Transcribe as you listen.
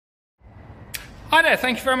Hi there,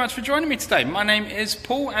 thank you very much for joining me today. My name is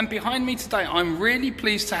Paul, and behind me today I'm really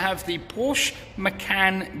pleased to have the Porsche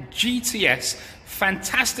Macan GTS.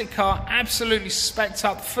 Fantastic car, absolutely spec'd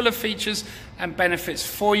up, full of features and benefits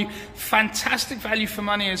for you. Fantastic value for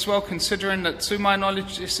money as well, considering that to my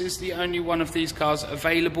knowledge this is the only one of these cars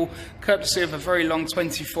available, courtesy of a very long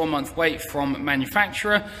 24-month wait from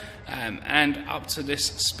manufacturer, and up to this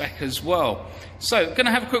spec as well. So, going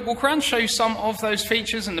to have a quick walk around, show you some of those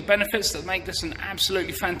features and the benefits that make this an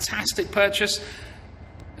absolutely fantastic purchase.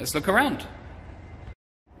 Let's look around.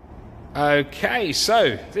 Okay,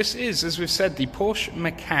 so this is, as we've said, the Porsche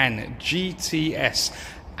Macan GTS.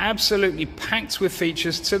 Absolutely packed with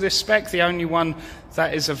features to this spec, the only one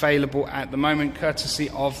that is available at the moment, courtesy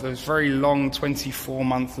of those very long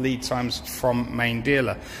 24-month lead times from main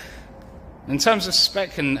dealer. In terms of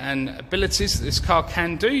spec and abilities that this car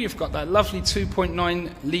can do, you've got that lovely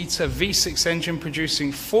 2.9 litre V6 engine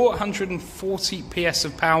producing 440 PS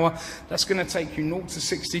of power. That's going to take you 0 to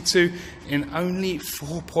 62 in only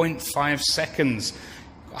 4.5 seconds.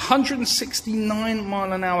 169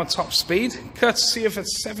 mile an hour top speed, courtesy of a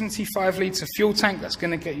 75 litre fuel tank. That's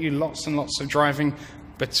going to get you lots and lots of driving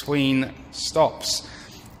between stops.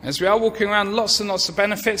 As we are walking around, lots and lots of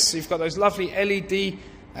benefits. You've got those lovely LED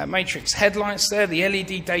matrix headlights there, the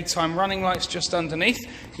LED daytime running lights just underneath.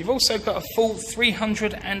 You've also got a full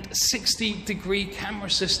 360-degree camera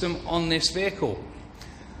system on this vehicle.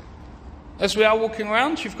 As we are walking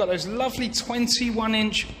around, you've got those lovely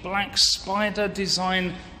 21-inch black spider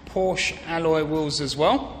design Porsche alloy wheels as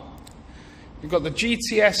well. You've got the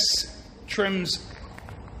GTS trims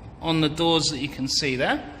on the doors that you can see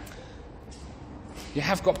there. You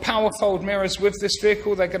have got power fold mirrors with this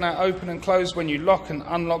vehicle. They're going to open and close when you lock and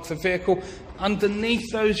unlock the vehicle. Underneath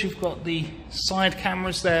those, you've got the side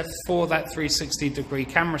cameras there for that 360-degree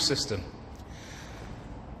camera system.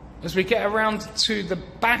 As we get around to the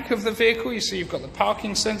back of the vehicle, you see you've got the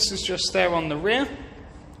parking sensors just there on the rear.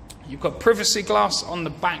 You've got privacy glass on the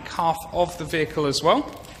back half of the vehicle as well.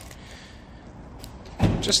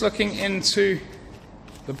 Just looking into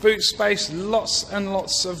the boot space, lots and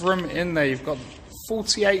lots of room in there. You've got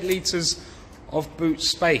 48 litres of boot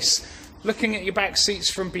space. Looking at your back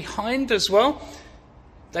seats from behind as well,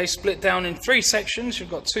 they split down in 3 sections.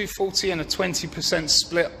 You've got 240 and a 20%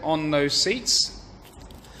 split on those seats.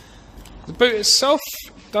 The boot itself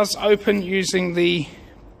does open using the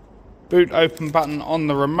boot open button on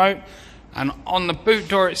the remote, and on the boot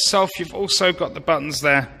door itself you've also got the buttons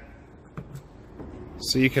there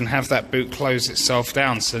so you can have that boot close itself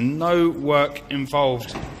down, so no work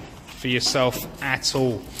involved for yourself at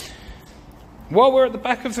all. While we're at the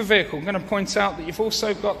back of the vehicle, I'm going to point out that you've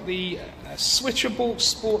also got the switchable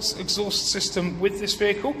sports exhaust system with this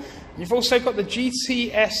vehicle. You've also got the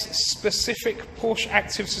GTS specific Porsche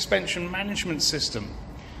active suspension management system.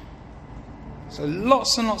 So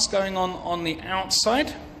lots and lots going on the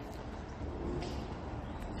outside.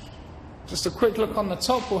 Just a quick look on the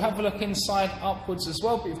top. We'll have a look inside upwards as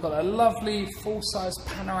well, but you've got a lovely full-size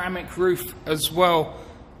panoramic roof as well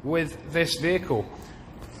with this vehicle.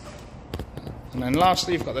 And then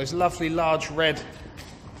lastly, you've got those lovely large red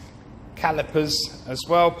calipers as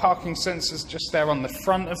well. Parking sensors just there on the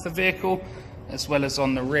front of the vehicle as well as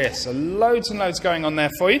on the rear. So loads and loads going on there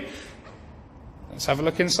for you. Let's have a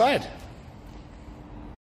look inside.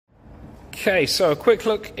 Okay, so a quick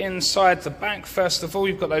look inside the back. First of all,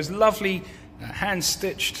 you've got those lovely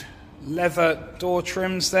hand-stitched leather door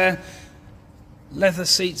trims there. Leather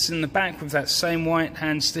seats in the back with that same white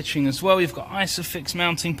hand stitching as well. You've got Isofix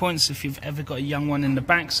mounting points if you've ever got a young one in the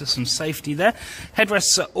back, so some safety there.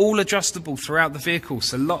 Headrests are all adjustable throughout the vehicle,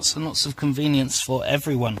 so lots and lots of convenience for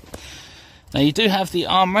everyone. Now you do have the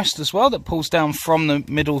armrest as well that pulls down from the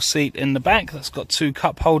middle seat in the back. That's got 2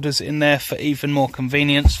 cup holders in there for even more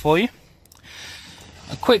convenience for you.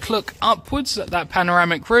 A quick look upwards at that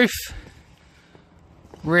panoramic roof.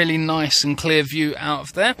 Really nice and clear view out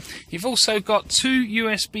of there. You've also got 2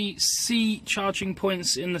 USB-C charging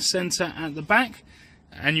points in the centre at the back,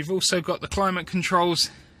 and you've also got the climate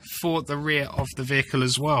controls for the rear of the vehicle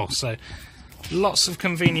as well. So lots of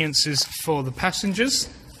conveniences for the passengers.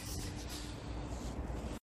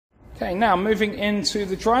 Okay, now moving into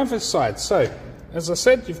the driver's side. So as I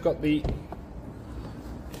said, you've got the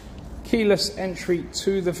keyless entry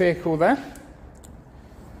to the vehicle there.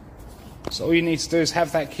 So all you need to do is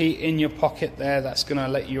have that key in your pocket there. That's going to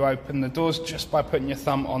let you open the doors just by putting your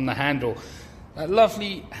thumb on the handle. That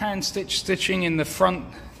lovely hand stitching in the front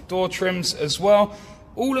door trims as well.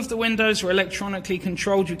 All of the windows are electronically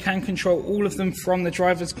controlled. You can control all of them from the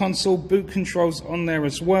driver's console. Boot controls on there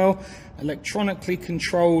as well. Electronically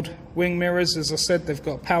controlled wing mirrors. As I said, they've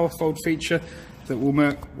got a power fold feature that will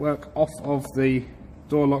work off of the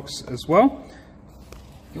door locks as well.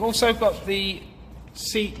 You've also got the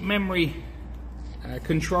seat memory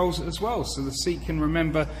controls as well, so the seat can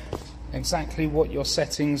remember exactly what your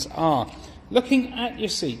settings are. Looking at your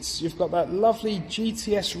seats, you've got that lovely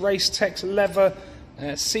GTS Race Tech leather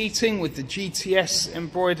seating with the GTS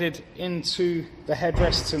embroidered into the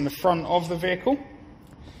headrests in the front of the vehicle.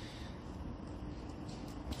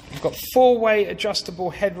 You've got 4-way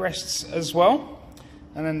adjustable headrests as well.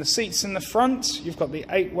 And then the seats in the front, you've got the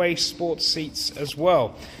 8-way sports seats as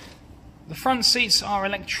well. The front seats are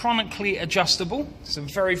electronically adjustable, so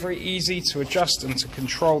very, very easy to adjust and to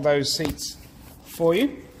control those seats for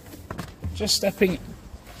you. Just stepping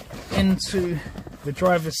into the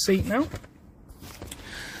driver's seat now.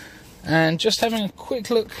 And just having a quick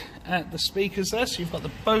look at the speakers there. So you've got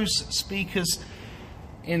the Bose speakers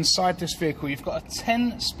inside this vehicle. You've got a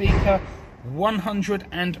 10-speaker,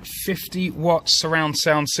 150 watt surround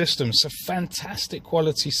sound system, so fantastic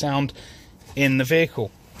quality sound in the vehicle.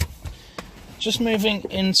 Just moving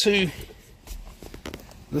into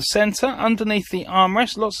the center, underneath the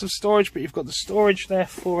armrest, lots of storage, but you've got the storage there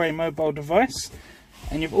for a mobile device,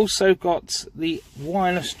 and you've also got the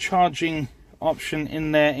wireless charging option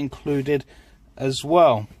in there included as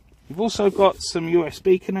well. You've also got some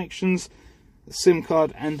USB connections, a SIM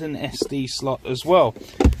card and an SD slot as well.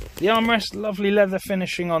 The armrest, lovely leather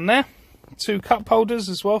finishing on there. 2 cup holders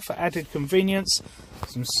as well for added convenience.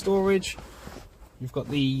 Some storage. You've got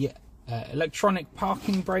the electronic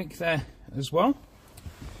parking brake there as well.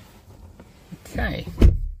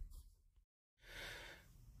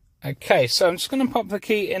 Okay, so I'm just going to pop the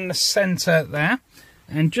key in the center there.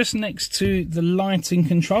 And just next to the lighting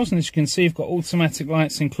controls, and as you can see, you've got automatic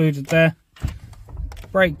lights included there.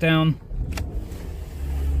 Brake down.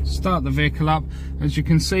 Start the vehicle up. As you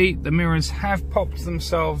can see, the mirrors have popped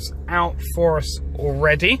themselves out for us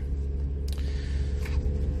already.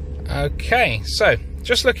 Okay, so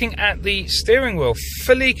just looking at the steering wheel,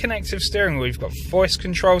 fully connected steering wheel. You've got voice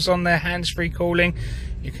controls on there, hands-free calling.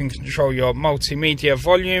 You can control your multimedia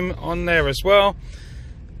volume on there as well.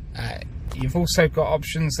 You've also got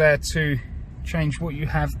options there to change what you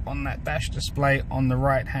have on that dash display on the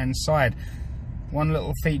right hand side. One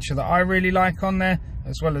little feature that I really like on there,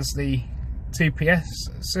 as well as the TPS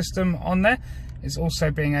system on there, is also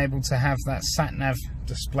being able to have that sat-nav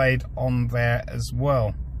displayed on there as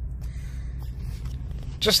well.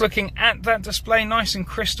 Just looking at that display, nice and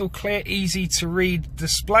crystal clear, easy to read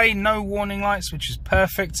display, no warning lights, which is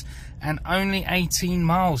perfect, and only 18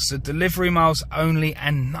 miles, so delivery miles only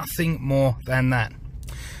and nothing more than that.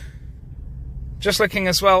 Just looking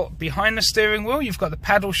as well behind the steering wheel, you've got the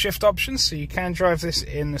paddle shift options, so you can drive this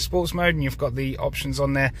in the sports mode, and you've got the options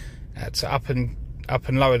on there to up and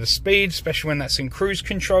lower the speed, especially when that's in cruise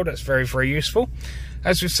control. That's very, very useful.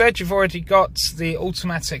 As we've said, you've already got the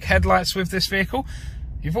automatic headlights with this vehicle.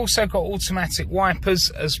 You've also got automatic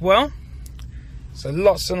wipers as well. So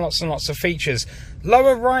lots and lots and lots of features.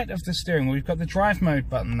 Lower right of the steering wheel, you've got the drive mode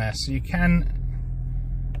button there, so you can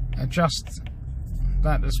adjust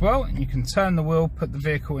that as well, and you can turn the wheel, put the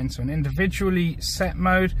vehicle into an individually set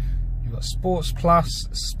mode. You've got Sports Plus,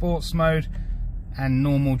 Sports Mode, and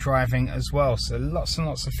normal driving as well. So lots and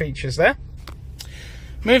lots of features there.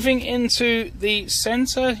 Moving into the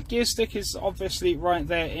center, gear stick is obviously right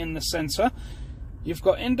there in the center. You've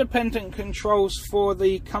got independent controls for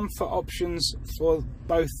the comfort options for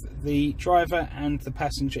both the driver and the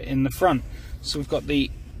passenger in the front. So we've got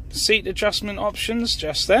the seat adjustment options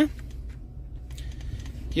just there.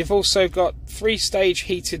 You've also got 3-stage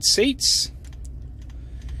heated seats.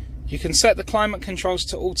 You can set the climate controls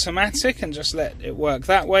to automatic and just let it work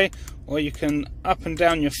that way, or you can up and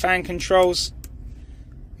down your fan controls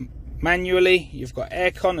manually. You've got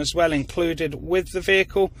aircon as well included with the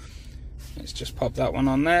vehicle. Let's just pop that one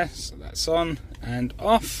on there, so that's on and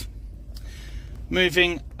off.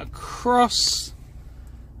 Moving across,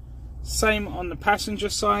 same on the passenger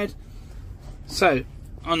side. So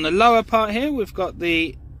on the lower part here, we've got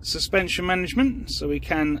the suspension management, so we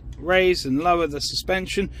can raise and lower the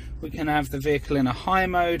suspension. We can have the vehicle in a high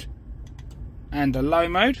mode and a low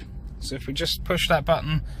mode. So if we just push that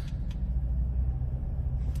button,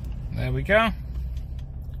 there we go.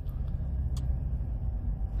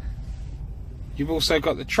 You've also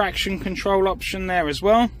got the traction control option there as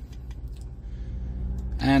well.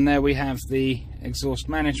 And there we have the exhaust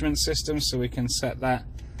management system, so we can set that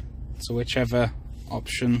to whichever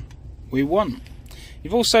option we want.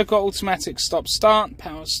 You've also got automatic stop-start,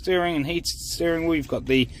 power steering and heated steering wheel. You've got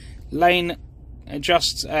the lane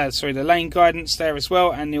the lane guidance there as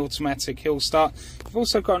well, and the automatic hill start. You've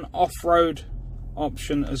also got an off-road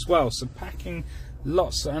option as well, so packing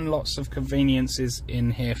lots and lots of conveniences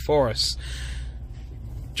in here for us.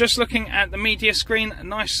 Just looking at the media screen, a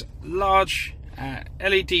nice large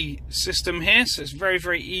LED system here, so it's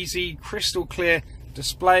very easy, crystal clear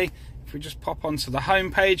display. If we just pop onto the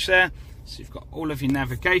home page there, so you've got all of your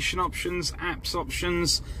navigation options, apps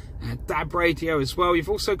options, DAB radio as well. You've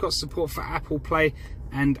also got support for Apple Play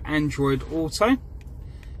and Android Auto,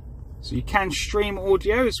 so you can stream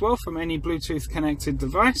audio as well from any Bluetooth connected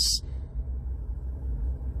device.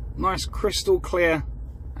 Nice crystal clear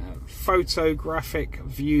photographic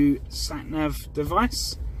view sat-nav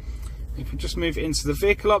device. If we just move into the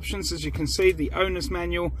vehicle options, as you can see, the owner's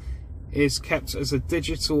manual is kept as a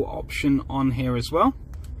digital option on here as well.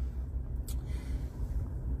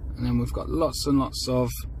 And then we've got lots and lots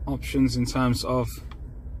of options in terms of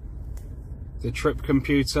the trip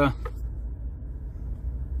computer,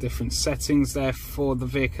 different settings there for the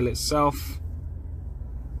vehicle itself.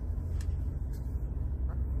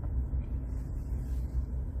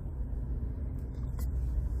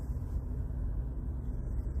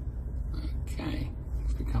 Okay,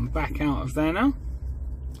 if we come back out of there now,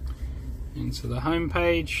 into the home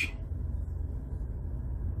page,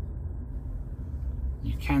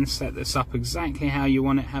 you can set this up exactly how you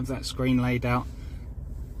want it, have that screen laid out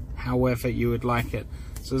however you would like it.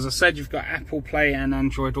 So as I said, you've got Apple Play and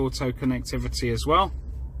Android Auto connectivity as well.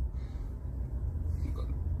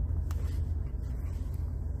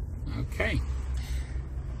 Okay.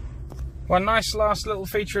 One nice last little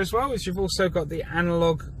feature as well is you've also got the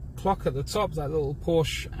analog clock at the top, that little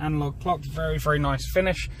Porsche analog clock, very nice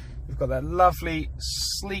finish. You've got that lovely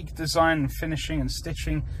sleek design and finishing and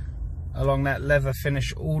stitching along that leather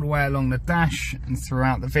finish all the way along the dash and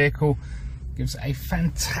throughout the vehicle. Gives a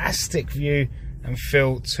fantastic view and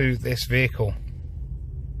feel to this vehicle.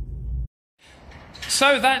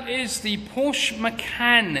 So that is the Porsche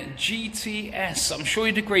Macan GTS. I'm sure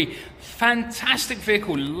you'd agree, fantastic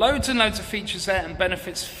vehicle, loads and loads of features there and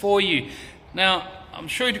benefits for you. Now, I'm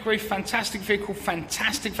sure you'd agree, fantastic vehicle,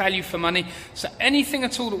 fantastic value for money. So anything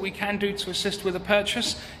at all that we can do to assist with a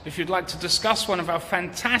purchase, if you'd like to discuss one of our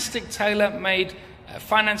fantastic tailor-made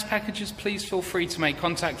finance packages, please feel free to make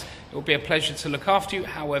contact. It will be a pleasure to look after you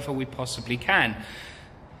however we possibly can.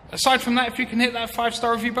 Aside from that, if you can hit that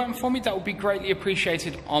 5-star review button for me, that would be greatly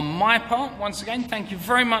appreciated on my part. Once again, thank you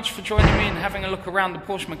very much for joining me and having a look around the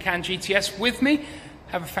Porsche Macan GTS with me.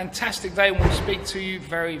 Have a fantastic day and we'll speak to you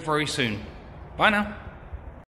very soon. Bye now.